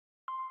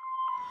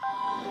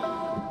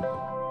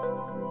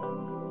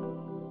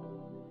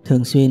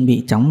Thường xuyên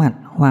bị chóng mặt,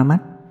 hoa mắt,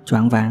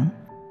 choáng váng,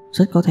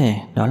 rất có thể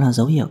đó là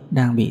dấu hiệu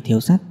đang bị thiếu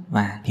sắt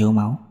và thiếu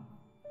máu.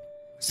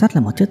 Sắt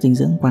là một chất dinh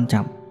dưỡng quan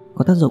trọng,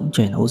 có tác dụng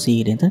chuyển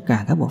oxy đến tất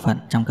cả các bộ phận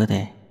trong cơ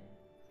thể,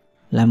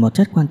 là một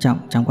chất quan trọng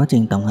trong quá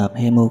trình tổng hợp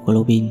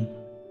hemoglobin.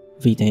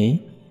 Vì thế,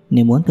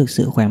 nếu muốn thực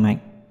sự khỏe mạnh,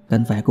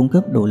 cần phải cung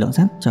cấp đủ lượng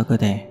sắt cho cơ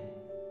thể.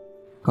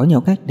 Có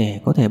nhiều cách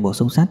để có thể bổ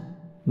sung sắt,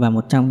 và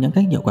một trong những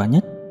cách hiệu quả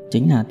nhất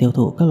chính là tiêu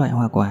thụ các loại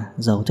hoa quả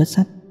giàu chất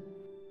sắt.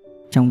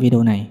 Trong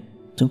video này,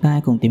 chúng ta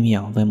hãy cùng tìm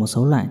hiểu về một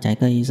số loại trái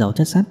cây giàu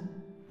chất sắt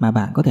mà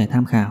bạn có thể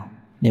tham khảo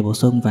để bổ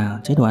sung vào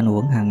chế độ ăn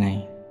uống hàng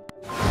ngày.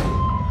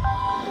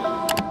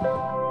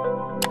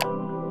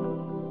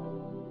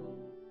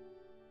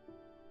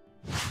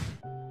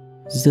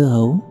 Dưa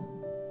hấu.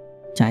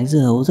 Trái dưa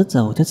hấu rất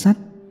giàu chất sắt,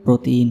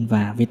 protein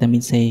và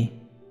vitamin C.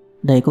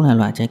 Đây cũng là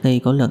loại trái cây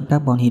có lượng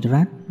carbon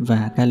hydrate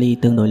và kali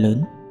tương đối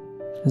lớn.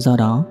 Do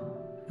đó,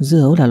 dưa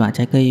hấu là loại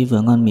trái cây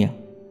vừa ngon miệng,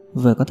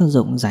 vừa có tác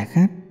dụng giải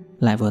khát,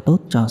 lại vừa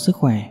tốt cho sức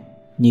khỏe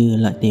như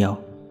lợi tiểu,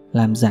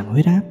 làm giảm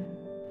huyết áp,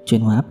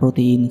 chuyển hóa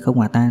protein không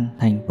hòa tan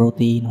thành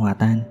protein hòa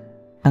tan,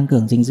 tăng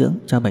cường dinh dưỡng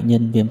cho bệnh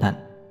nhân viêm thận.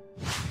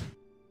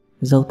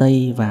 Dâu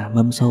tây và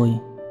mâm xôi.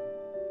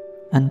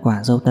 Ăn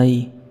quả dâu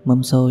tây,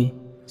 mâm xôi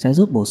sẽ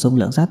giúp bổ sung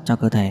lượng sắt cho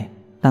cơ thể,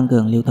 tăng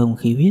cường lưu thông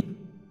khí huyết.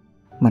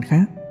 Mặt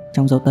khác,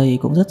 trong dâu tây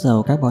cũng rất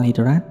giàu carbon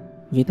hydrate,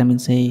 vitamin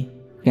C,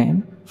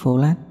 kẽm,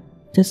 folate,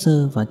 chất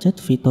xơ và chất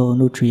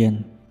phytonutrient.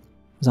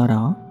 Do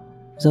đó,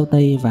 dâu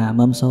tây và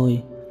mâm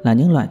xôi là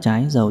những loại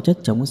trái giàu chất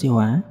chống oxy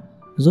hóa,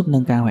 giúp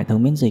nâng cao hệ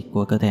thống miễn dịch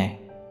của cơ thể.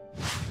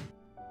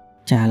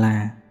 Trà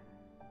là.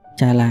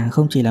 Trà là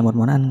không chỉ là một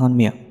món ăn ngon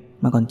miệng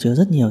mà còn chứa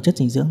rất nhiều chất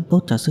dinh dưỡng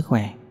tốt cho sức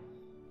khỏe.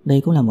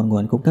 Đây cũng là một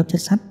nguồn cung cấp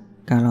chất sắt,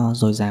 calo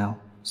dồi dào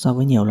so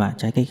với nhiều loại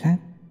trái cây khác.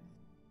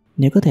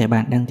 Nếu cơ thể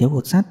bạn đang thiếu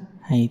hụt sắt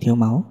hay thiếu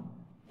máu,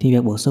 thì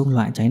việc bổ sung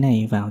loại trái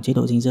này vào chế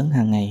độ dinh dưỡng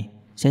hàng ngày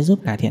sẽ giúp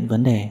cải thiện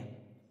vấn đề.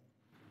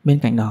 Bên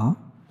cạnh đó,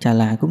 trà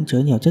là cũng chứa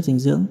nhiều chất dinh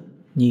dưỡng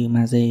như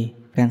magie,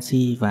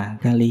 canxi và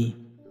kali.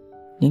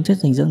 Những chất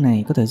dinh dưỡng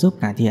này có thể giúp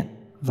cải thiện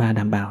và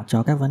đảm bảo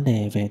cho các vấn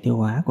đề về tiêu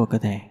hóa của cơ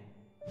thể.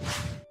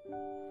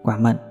 Quả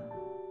mận.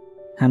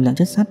 Hàm lượng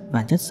chất sắt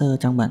và chất xơ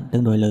trong mận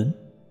tương đối lớn.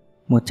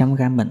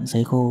 100g mận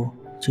sấy khô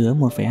chứa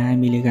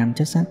 1,2mg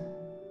chất sắt.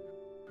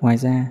 Ngoài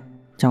ra,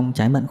 trong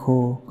trái mận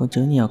khô có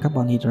chứa nhiều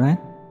carbon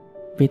hydrate,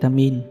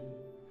 vitamin,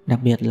 đặc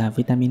biệt là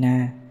vitamin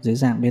A dưới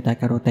dạng beta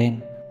carotene,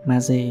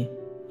 magie,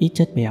 ít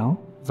chất béo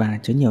và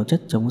chứa nhiều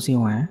chất chống oxy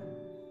hóa.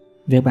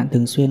 Việc bạn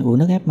thường xuyên uống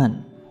nước ép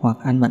mận hoặc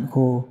ăn mận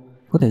khô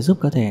có thể giúp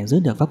cơ thể giữ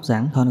được vóc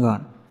dáng thon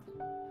gọn,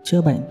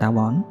 chữa bệnh táo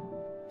bón,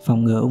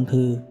 phòng ngừa ung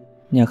thư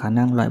nhờ khả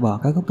năng loại bỏ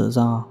các gốc tự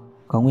do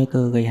có nguy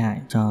cơ gây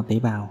hại cho tế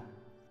bào.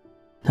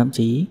 Thậm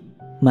chí,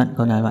 mận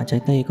còn là loại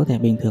trái cây có thể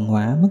bình thường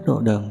hóa mức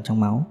độ đường trong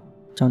máu,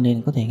 cho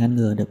nên có thể ngăn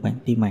ngừa được bệnh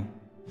tim mạch.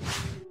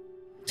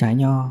 Trái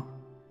nho.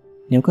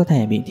 Nếu cơ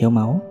thể bị thiếu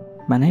máu,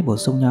 bạn hãy bổ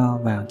sung nho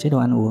vào chế độ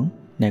ăn uống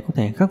để có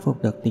thể khắc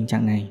phục được tình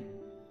trạng này.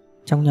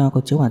 Trong nho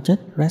có chứa hoạt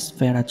chất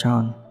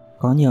resveratrol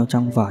có nhiều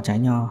trong vỏ trái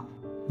nho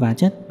và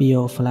chất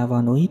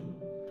bioflavonoid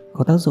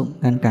có tác dụng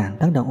ngăn cản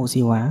tác động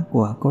oxy hóa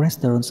của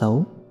cholesterol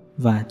xấu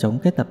và chống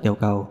kết tập tiểu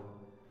cầu,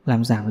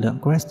 làm giảm lượng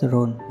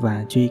cholesterol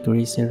và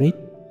triglycerid,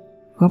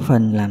 góp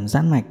phần làm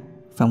giãn mạch,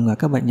 phòng ngừa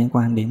các bệnh liên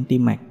quan đến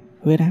tim mạch,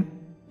 huyết áp.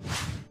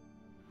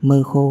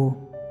 Mơ khô.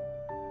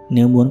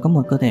 Nếu muốn có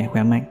một cơ thể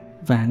khỏe mạnh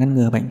và ngăn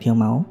ngừa bệnh thiếu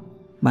máu,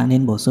 bạn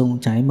nên bổ sung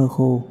trái mơ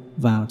khô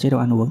vào chế độ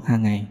ăn uống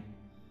hàng ngày.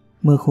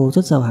 Mơ khô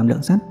rất giàu hàm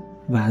lượng sắt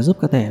và giúp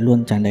cơ thể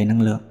luôn tràn đầy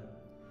năng lượng.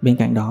 Bên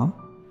cạnh đó,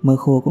 mơ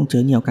khô cũng chứa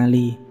nhiều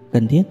kali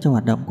cần thiết cho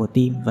hoạt động của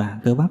tim và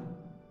cơ bắp.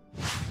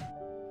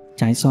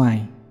 Trái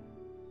xoài.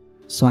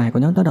 Xoài có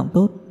những tác động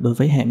tốt đối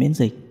với hệ miễn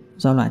dịch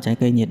do loại trái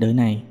cây nhiệt đới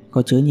này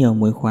có chứa nhiều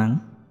muối khoáng,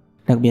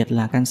 đặc biệt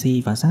là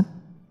canxi và sắt.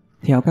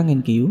 Theo các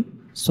nghiên cứu,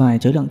 xoài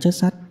chứa lượng chất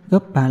sắt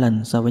gấp 3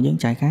 lần so với những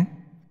trái khác.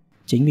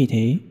 Chính vì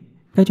thế,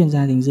 các chuyên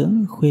gia dinh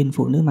dưỡng khuyên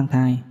phụ nữ mang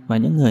thai và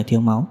những người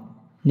thiếu máu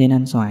nên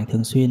ăn xoài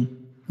thường xuyên,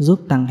 giúp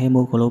tăng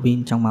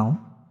hemoglobin trong máu.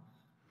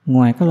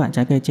 Ngoài các loại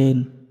trái cây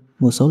trên,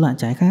 một số loại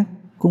trái khác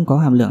cũng có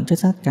hàm lượng chất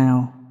sắt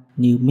cao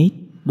như mít,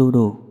 đu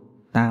đủ,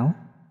 táo,